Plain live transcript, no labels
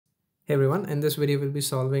Hey everyone, in this video we'll be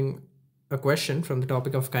solving a question from the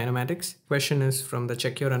topic of kinematics. Question is from the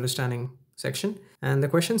check your understanding section, and the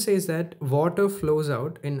question says that water flows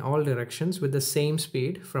out in all directions with the same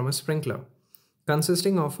speed from a sprinkler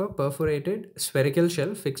consisting of a perforated spherical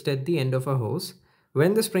shell fixed at the end of a hose.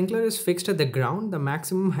 When the sprinkler is fixed at the ground, the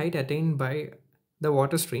maximum height attained by the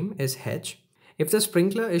water stream is h. If the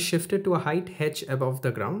sprinkler is shifted to a height h above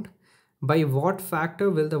the ground, by what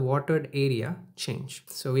factor will the watered area change?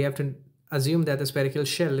 So we have to assume that the spherical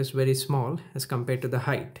shell is very small as compared to the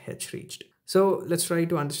height h reached. So let's try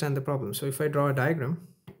to understand the problem. So if I draw a diagram,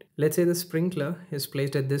 let's say the sprinkler is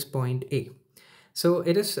placed at this point A. So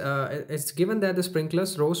it's given that the sprinkler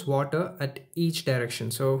throws water at each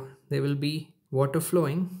direction. So there will be water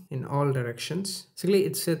flowing in all directions. Basically,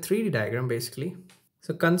 it's a 3D diagram basically.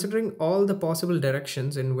 So considering all the possible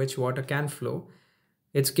directions in which water can flow,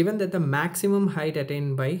 it's given that the maximum height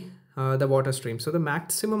attained by the water stream. So the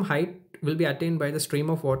maximum height will be attained by the stream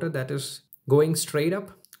of water that is going straight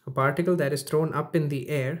up. A particle that is thrown up in the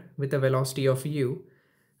air with a velocity of u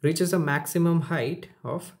reaches a maximum height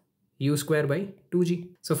of u square by 2g.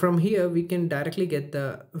 So from here we can directly get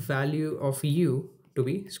the value of u to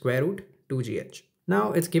be square root 2gh.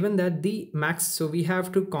 Now it's given that the max, so we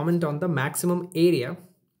have to comment on the maximum area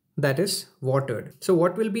that is watered. So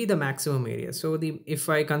what will be the maximum area? So if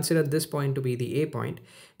I consider this point to be the A point,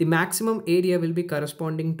 the maximum area will be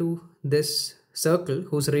corresponding to this circle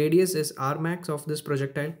whose radius is r max of this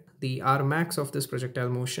projectile. The r max of this projectile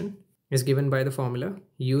motion is given by the formula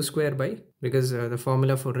u square by, because the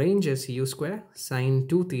formula for range is u square sine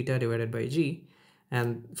 2 theta divided by g.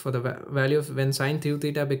 And for the value of when sine 2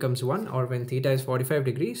 theta becomes 1, or when theta is 45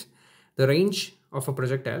 degrees, the range of a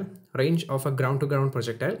projectile, range of a ground to ground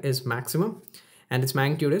projectile is maximum, and its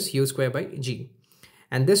magnitude is u square by g.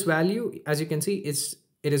 And this value, as you can see,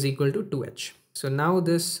 it is equal to 2h. So now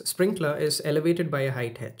this sprinkler is elevated by a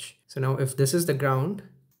height h. So now if this is the ground,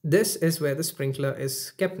 this is where the sprinkler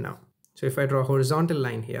is kept now. So if I draw a horizontal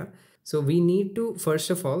line here, so we need to first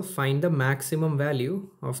of all find the maximum value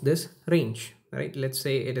of this range, right? Let's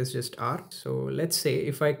say it is just r. So let's say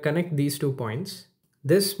if I connect these 2 points,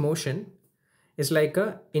 this motion is like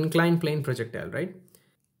a inclined plane projectile, right?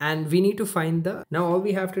 And we need to find now all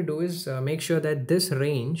we have to do is make sure that this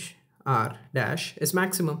range r dash is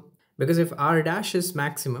maximum. Because if r dash is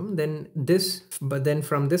maximum, then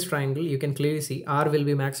from this triangle, you can clearly see r will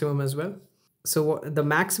be maximum as well. So the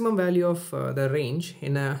maximum value of the range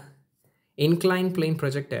in a inclined plane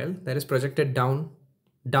projectile that is projected down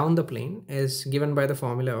the plane is given by the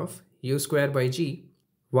formula of u square by g,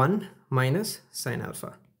 1 minus sine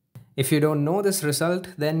alpha. If you don't know this result,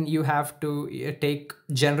 then you have to take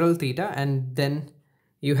general theta, and then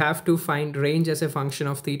you have to find range as a function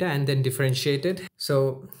of theta and then differentiate it.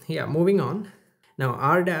 So yeah, moving on. Now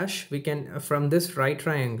r dash, we can from this right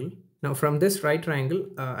triangle. Now from this right triangle,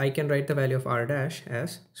 I can write the value of r dash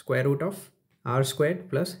as square root of r squared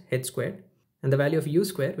plus h squared. And the value of u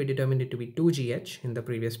squared, we determined it to be 2gh in the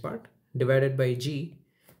previous part, divided by g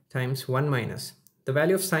times 1 minus the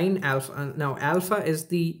value of sine alpha. Now alpha is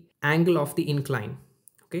the angle of the incline.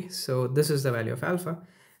 Okay, so this is the value of alpha.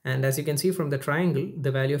 And as you can see from the triangle,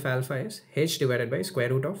 the value of alpha is h divided by square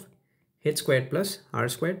root of h squared plus r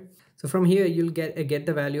squared. So from here, you'll get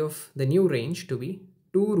the value of the new range to be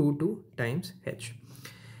 2 root 2 times h.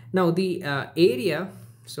 Now the area,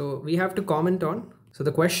 so we have to comment on. So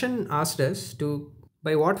the question asked us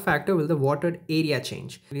by what factor will the watered area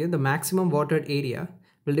change? The maximum watered area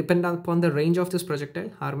will depend upon the range of this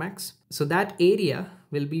projectile, r max. So that area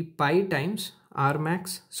will be pi times r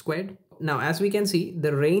max squared. Now, as we can see,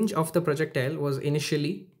 the range of the projectile was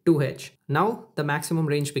initially 2h. Now the maximum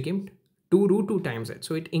range became 2 root 2 times it.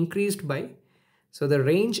 So it increased by, so the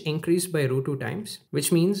range increased by root 2 times,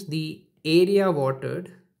 which means the area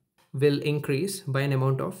watered will increase by an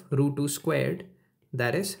amount of root 2 squared,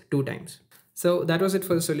 that is 2 times. So that was it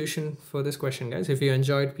for the solution for this question, guys. If you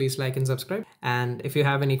enjoyed, please like and subscribe. And if you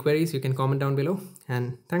have any queries, you can comment down below.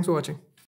 And thanks for watching.